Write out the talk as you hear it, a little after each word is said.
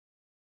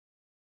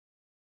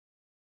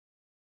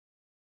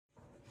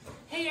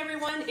Hey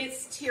everyone,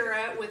 it's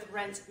Tira with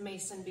Rent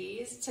Mason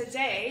Bees.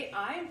 Today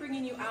I am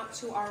bringing you out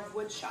to our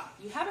wood shop.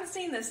 You haven't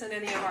seen this in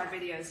any of our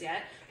videos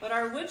yet, but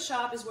our wood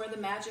shop is where the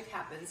magic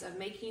happens of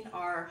making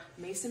our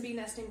mason bee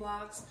nesting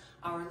blocks,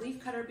 our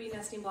leafcutter bee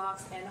nesting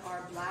blocks, and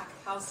our black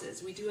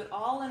houses. We do it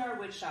all in our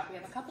wood shop. We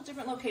have a couple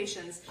different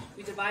locations.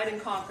 We divide and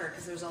conquer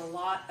because there's a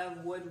lot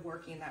of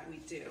woodworking that we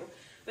do.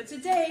 But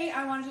today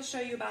I wanted to show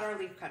you about our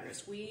leaf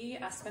cutters. We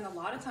spend a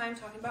lot of time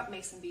talking about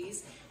mason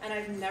bees, and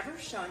I've never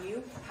shown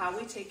you how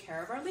we take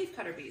care of our leaf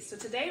cutter bees. So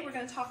today we're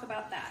going to talk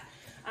about that.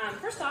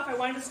 First off, I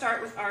wanted to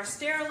start with our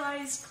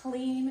sterilized,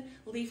 clean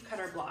leaf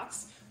cutter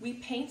blocks. We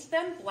paint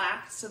them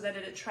black so that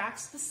it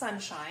attracts the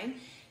sunshine,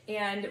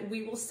 and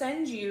we will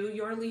send you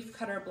your leaf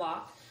cutter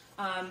block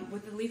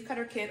with the leaf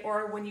cutter kit,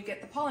 or when you get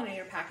the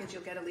pollinator package,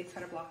 you'll get a leaf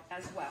cutter block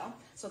as well.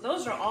 So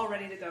those are all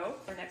ready to go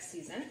for next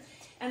season.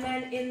 And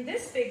then in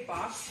this big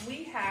box,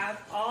 we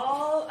have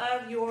all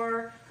of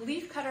your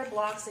leaf cutter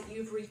blocks that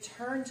you've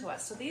returned to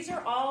us. So these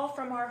are all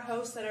from our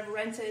hosts that have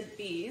rented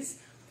bees,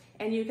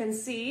 and you can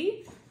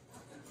see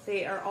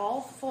they are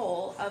all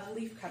full of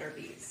leaf cutter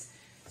bees.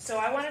 So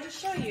I wanted to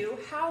show you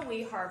how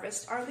we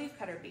harvest our leaf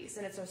cutter bees,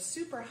 and it's a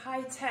super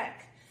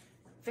high-tech,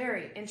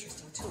 very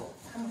interesting tool.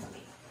 Come with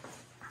me.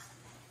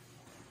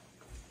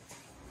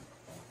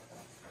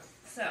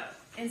 So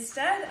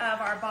instead of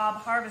our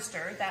bob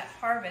harvester that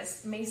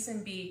harvests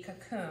mason bee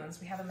cocoons,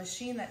 we have a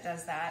machine that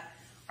does that.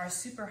 Our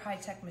super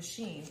high-tech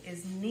machine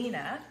is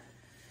Nina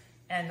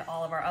and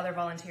all of our other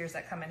volunteers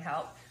that come and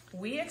help.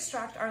 We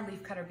extract our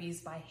leaf cutter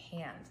bees by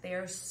hand. They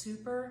are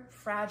super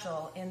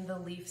fragile in the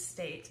leaf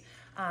state.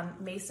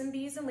 Mason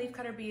bees and leaf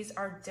cutter bees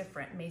are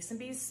different. Mason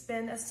bees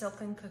spin a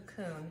silken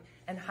cocoon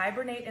and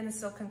hibernate in the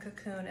silken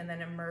cocoon and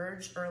then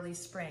emerge early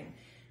spring.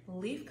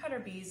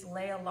 Leafcutter bees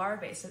lay a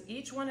larvae, so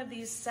each one of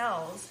these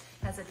cells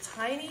has a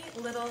tiny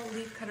little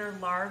leafcutter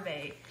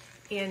larvae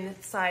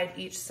inside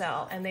each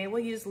cell, and they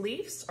will use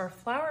leaves or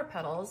flower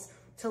petals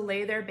to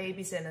lay their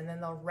babies in, and then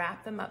they'll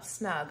wrap them up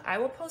snug. I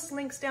will post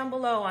links down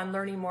below on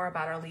learning more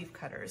about our leaf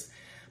cutters,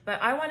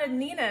 but I wanted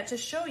Nina to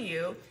show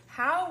you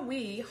how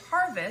we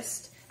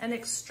harvest and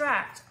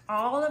extract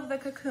all of the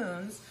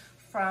cocoons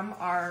from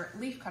our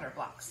leaf cutter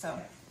blocks.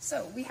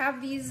 So we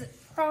have these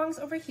prongs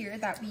over here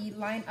that we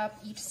line up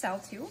each cell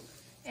to,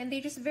 and they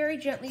just very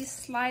gently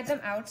slide them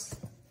out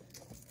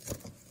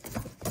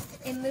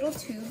in little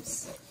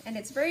tubes, and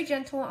it's very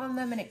gentle on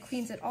them, and it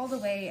cleans it all the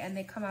way, and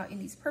they come out in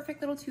these perfect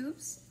little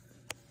tubes,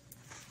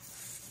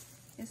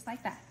 just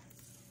like that.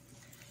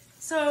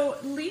 So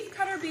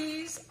leafcutter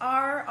bees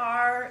are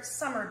our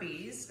summer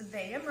bees.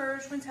 They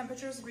emerge when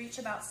temperatures reach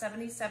about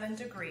 77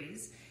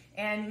 degrees.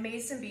 And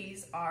mason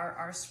bees are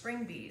our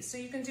spring bees. So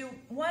you can do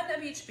one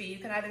of each bee. You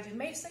can either do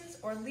masons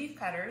or leaf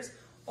cutters,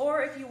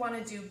 or if you want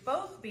to do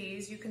both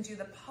bees, you can do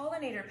the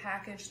pollinator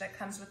package that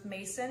comes with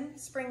mason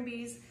spring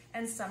bees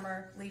and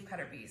summer leaf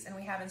cutter bees. And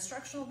we have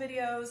instructional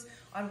videos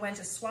on when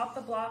to swap the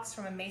blocks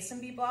from a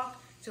mason bee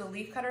block to a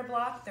leaf cutter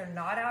block. They're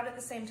not out at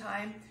the same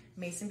time.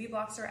 Mason bee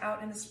blocks are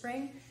out in the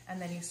spring,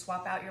 and then you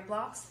swap out your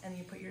blocks and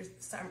you put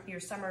your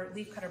summer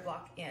leaf cutter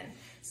block in.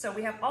 So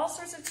we have all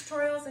sorts of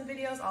tutorials and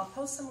videos. I'll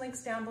post some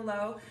links down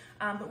below,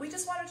 but we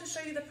just wanted to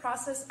show you the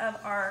process of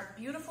our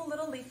beautiful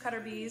little leaf cutter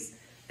bees.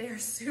 They're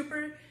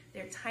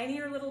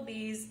tinier little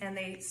bees, and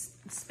they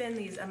spin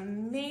these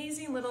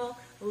amazing little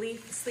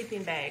leaf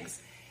sleeping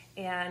bags.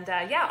 And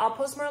yeah, I'll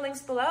post more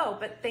links below,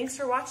 but thanks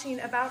for watching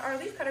about our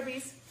leaf cutter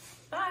bees.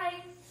 Bye.